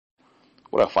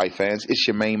What up, fight fans? It's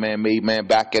your main man, Made Man,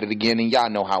 back at it again, and y'all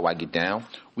know how I get down.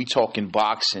 We talking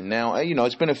boxing now. You know,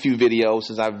 it's been a few videos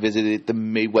since I visited the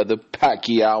Mayweather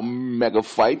Pacquiao mega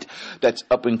fight that's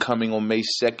up and coming on May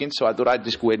 2nd, so I thought I'd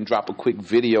just go ahead and drop a quick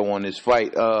video on this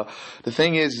fight. The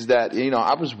thing is that, you know,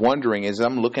 I was wondering, as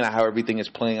I'm looking at how everything is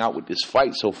playing out with this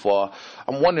fight so far,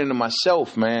 I'm wondering to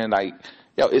myself, man, like,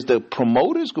 yo, is the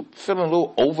promoters feeling a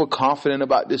little overconfident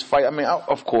about this fight? I mean,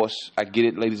 of course, I get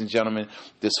it, ladies and gentlemen.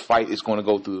 This fight is going to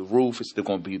go through the roof. It's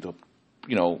going to be the,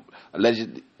 you know,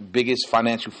 alleged biggest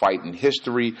financial fight in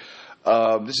history.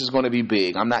 This is going to be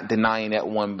big. I'm not denying that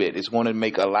one bit. It's going to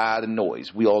make a lot of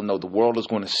noise. We all know the world is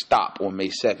going to stop on May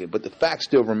 2nd. But the fact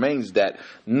still remains that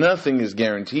nothing is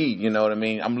guaranteed. You know what I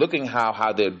mean? I'm looking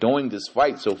how they're doing this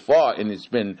fight so far, and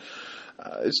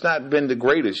it's not been the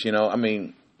greatest. You know, I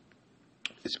mean,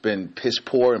 it's been piss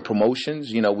poor in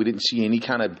promotions. You know, we didn't see any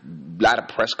kind of lot of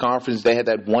press conference. They had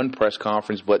that one press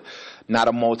conference, but not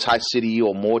a multi-city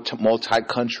or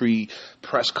multi-country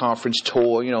press conference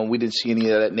tour. You know, we didn't see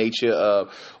any of that nature.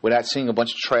 We're not seeing a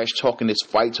bunch of trash talking this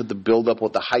fight. So the build-up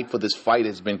or the hype for this fight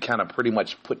has been kind of pretty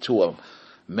much put to a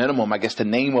minimum. I guess the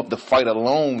name of the fight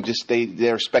alone, just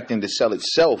they're expecting to sell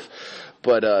itself.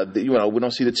 But, you know, we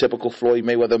don't see the typical Floyd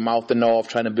Mayweather mouthing off,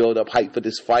 trying to build up hype for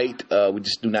this fight. We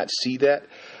just do not see that.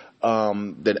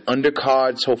 The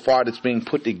undercard so far that's being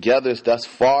put together, thus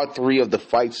far, 3 of the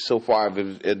fights so far,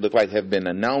 it look like have been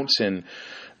announced, and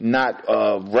not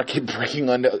record-breaking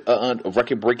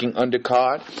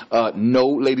undercard. No,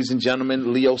 ladies and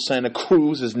gentlemen, Leo Santa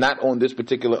Cruz is not on this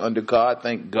particular undercard,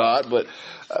 thank God. But,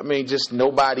 I mean, just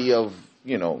nobody of,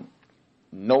 you know,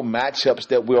 no matchups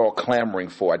that we're all clamoring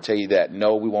for. I tell you that.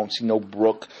 No, we won't see no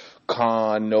Brook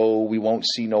Khan. No, we won't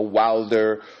see no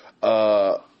Wilder.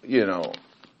 You know,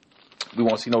 we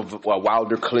won't see no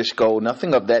Wilder Klitschko.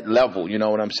 Nothing of that level. You know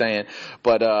what I'm saying?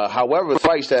 But however, the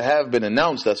fights that have been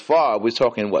announced thus far, we're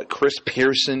talking Chris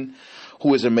Pearson,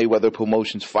 who is a Mayweather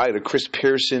Promotions fighter. Chris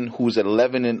Pearson, who's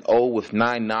 11-0 with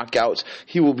 9 knockouts.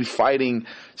 He will be fighting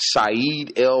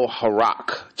Saeed El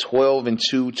Harak,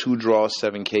 12-2, 2 draws,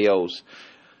 7 KOs.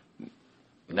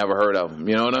 Never heard of him.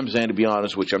 You know what I'm saying? To be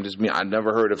honest with you, I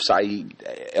never heard of Saeed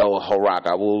El Harak.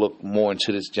 I will look more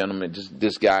into this gentleman,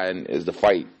 this guy, as the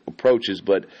fight approaches,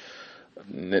 but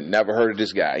never heard of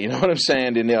this guy. You know what I'm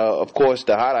saying? And, of course,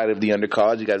 the highlight of the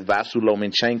undercards, you got Vasyl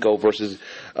Lomachenko versus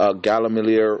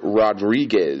Galimir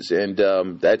Rodriguez. And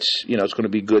that's, you know, it's going to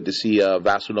be good to see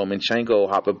Vasyl Lomachenko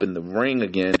hop up in the ring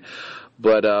again.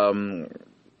 But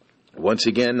once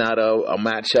again, not a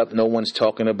matchup no one's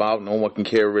talking about, no one can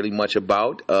care really much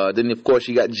about. Then, of course,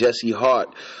 you got Jesse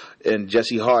Hart. And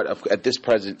Jesse Hart, at this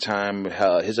present time,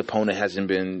 his opponent hasn't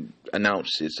been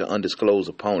announced. It's an undisclosed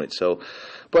opponent. So,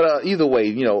 but either way,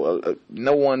 you know,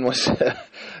 no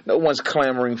one's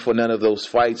clamoring for none of those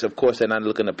fights. Of course, they're not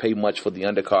looking to pay much for the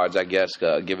undercards, I guess,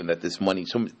 given that this money,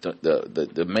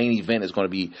 the main event is going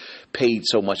to be paid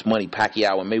so much money.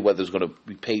 Pacquiao and Mayweather is going to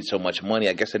be paid so much money.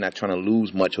 I guess they're not trying to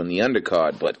lose much on the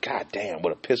undercard. But goddamn,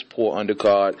 what a piss poor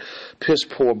undercard, piss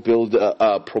poor build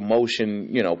promotion,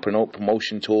 you know,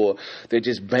 promotion tour. They're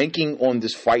just banking on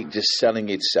this fight just selling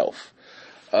itself.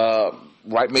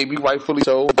 Right, maybe rightfully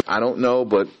so. I don't know,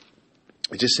 but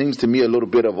it just seems to me a little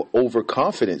bit of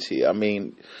overconfidence here. I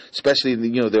mean, especially,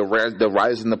 you know, they're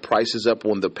rising the prices up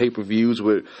on the pay-per-views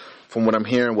with, from what I'm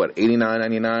hearing,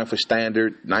 $89.99 for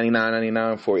standard,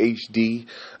 $99.99 for HD,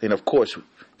 and of course,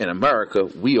 in America,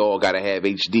 we all got to have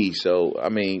HD. So, I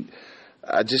mean,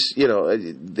 I just, you know,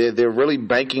 they're really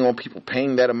banking on people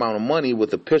paying that amount of money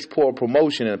with a piss poor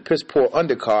promotion and a piss poor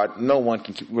undercard. No one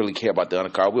can really care about the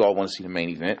undercard. We all want to see the main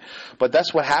event. But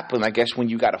that's what happened, I guess, when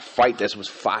you got a fight that was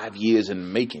 5 years in the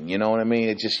making. You know what I mean?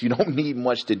 It just, you don't need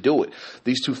much to do it.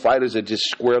 These two fighters are just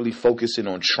squarely focusing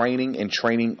on training and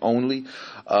training only.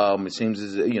 It seems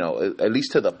as, you know, at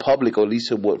least to the public, or at least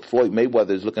to what Floyd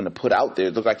Mayweather is looking to put out there,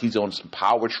 it looks like he's on some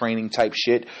power training type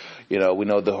shit. You know, we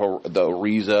know the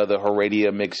Ariza, the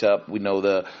Heredia mix up. We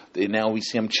know now we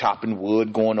see him chopping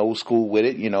wood, going old school with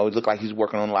it. You know, it looks like he's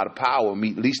working on a lot of power. I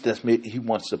mean, at least he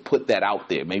wants to put that out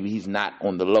there. Maybe he's not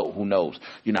on the low. Who knows?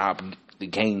 You know how the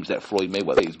games that Floyd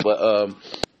Mayweather plays. But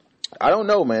I don't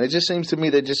know, man. It just seems to me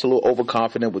they're just a little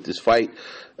overconfident with this fight.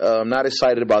 I'm not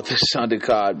excited about this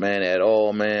undercard, man, at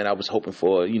all, man. I was hoping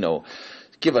for, you know,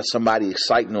 give us somebody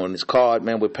exciting on this card,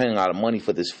 man. We're paying a lot of money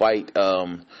for this fight.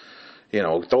 You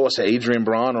know, throw us an Adrian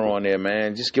Bronner on there,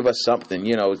 man. Just give us something,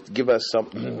 you know, give us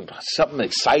something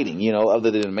exciting, you know,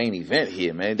 other than the main event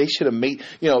here, man. They should have made,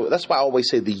 you know, that's why I always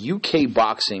say the UK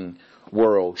boxing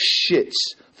world shits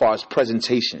as far as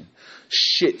presentation.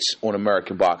 Shits on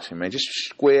American boxing, man. Just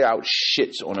square out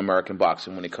shits on American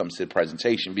boxing when it comes to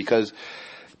presentation, because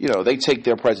they take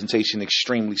their presentation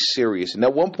extremely serious. And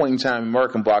at one point in time,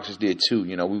 American boxers did too.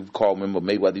 We would remember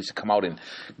Mayweather used to come out in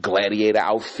gladiator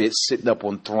outfits, sitting up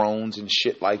on thrones and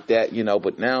shit like that,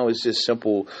 But now it's just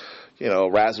simple,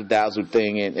 razzle-dazzle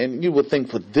thing. And you would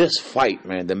think for this fight,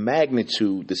 man, the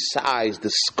magnitude, the size, the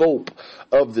scope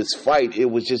of this fight, it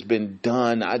was just been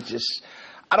done.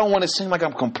 I don't want to seem like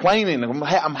I'm complaining.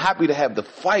 I'm happy to have the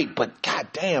fight, but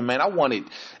goddamn, man, I wanted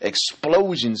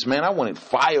explosions, man. I wanted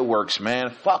fireworks,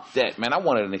 man. Fuck that, man. I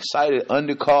wanted an excited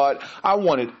undercard. I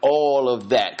wanted all of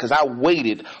that because I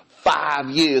waited 5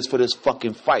 years for this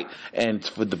fucking fight and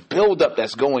for the buildup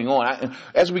that's going on.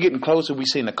 As we're getting closer, we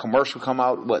seen a commercial come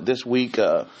out, this week?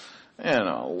 It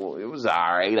was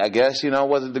all right, I guess. It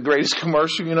wasn't the greatest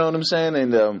commercial, you know what I'm saying?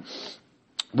 And,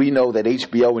 we know that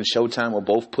HBO and Showtime are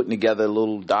both putting together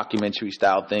little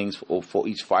documentary-style things for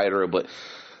each fighter. But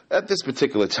at this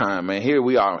particular time, man, here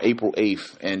we are on April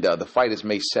 8th, and the fight is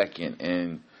May 2nd.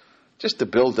 And just the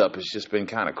build-up has just been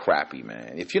kind of crappy,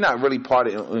 man. If you're not really part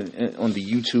of on the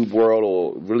YouTube world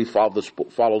or really follow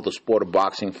the sport of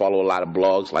boxing, follow a lot of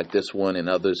blogs like this one and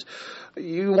others,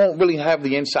 you won't really have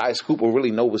the inside scoop or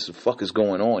really know what the fuck is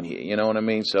going on here. You know what I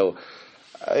mean? So...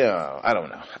 I don't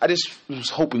know. I just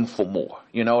was hoping for more.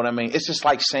 You know what I mean? It's just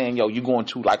like saying, you're going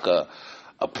to like a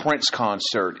Prince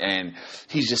concert and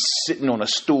he's just sitting on a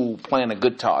stool playing a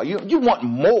guitar. You want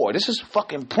more. This is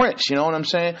fucking Prince. You know what I'm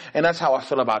saying? And that's how I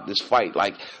feel about this fight.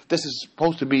 Like, this is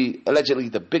supposed to be allegedly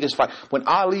the biggest fight. When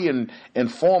Ali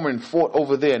and Foreman fought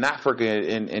over there in Africa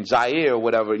in Zaire or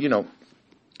whatever,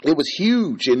 it was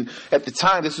huge. And at the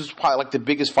time, this was probably like the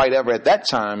biggest fight ever at that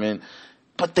time.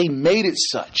 But they made it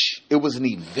such. It was an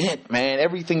event, man.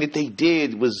 Everything that they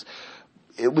did was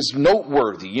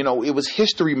noteworthy. It was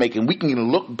history making. We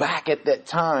can look back at that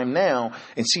time now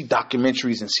and see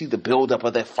documentaries and see the buildup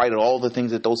of that fight and all the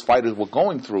things that those fighters were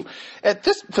going through.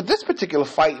 For this particular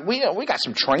fight, we got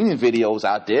some training videos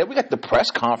out there. We got the press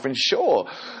conference, sure.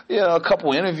 A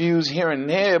couple interviews here and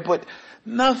there, but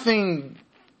nothing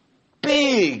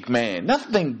big, man.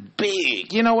 Nothing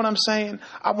big. You know what I'm saying?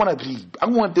 I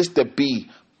want this to be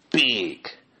big.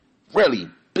 Really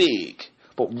big.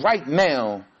 But right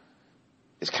now,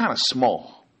 it's kind of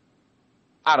small.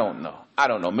 I don't know.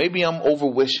 Maybe I'm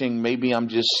overwishing. Maybe I'm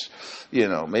just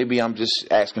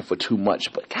asking for too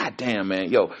much. But goddamn,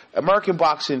 man. American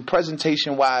boxing,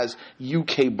 presentation-wise,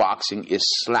 UK boxing is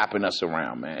slapping us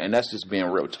around, man. And that's just being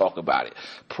real talk about it.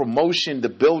 Promotion, the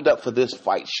build-up for this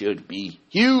fight should be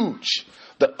huge.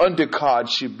 The undercard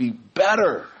should be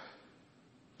better.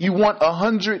 You want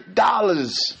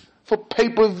 $100 for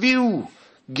pay-per-view.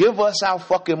 Give us our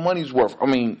fucking money's worth.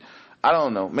 I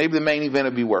don't know. Maybe the main event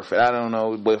will be worth it. I don't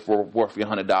know if we're worth your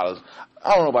 $100.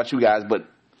 I don't know about you guys, but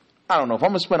I don't know. If I'm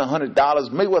going to spend $100,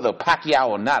 Mayweather, Pacquiao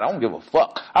or not, I don't give a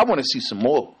fuck. I want to see some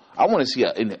more. I want to see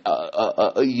an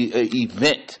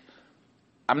event.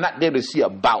 I'm not there to see a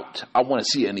bout. I want to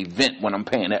see an event when I'm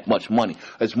paying that much money.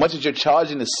 As much as you're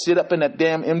charging to sit up in that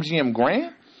damn MGM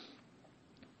Grand.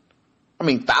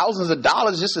 Thousands of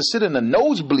dollars just to sit in the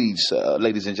nosebleeds,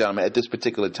 ladies and gentlemen, at this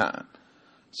particular time.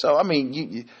 So,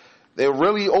 they're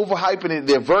really overhyping it.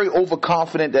 They're very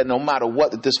overconfident that no matter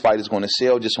what, that this fight is going to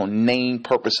sell just on name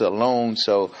purpose alone.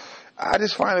 So I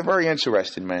just find it very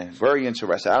interesting, man. Very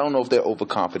interesting. I don't know if they're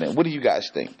overconfident. What do you guys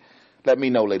think? Let me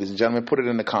know, ladies and gentlemen. Put it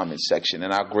in the comments section,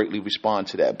 and I'll greatly respond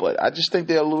to that. But I just think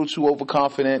they're a little too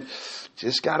overconfident.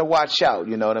 Just got to watch out,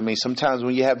 you know what I mean? Sometimes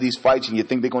when you have these fights and you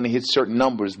think they're going to hit certain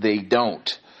numbers, they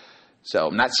don't. So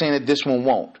I'm not saying that this one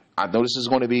won't. I know this is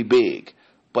going to be big.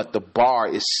 But the bar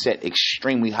is set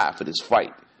extremely high for this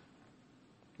fight.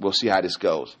 We'll see how this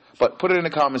goes. But put it in the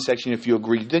comment section if you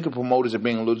agree. Do you think the promoters are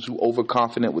being a little too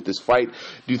overconfident with this fight?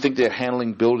 Do you think they're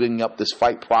building up this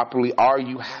fight properly? Are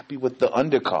you happy with the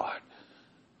undercard?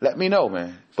 Let me know,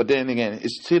 man. But then again,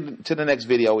 it's to the next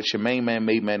video. It's your main man,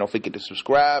 Made Man. Don't forget to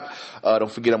subscribe.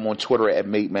 Don't forget I'm on Twitter at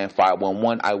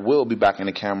MadeMan511. I will be back in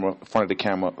front of the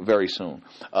camera very soon.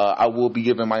 I will be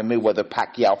giving my Mayweather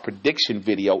Pacquiao prediction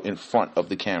video in front of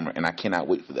the camera, and I cannot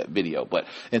wait for that video. But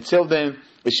until then,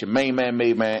 it's your main man,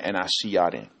 Made Man, and I'll see y'all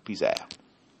then. Peace out.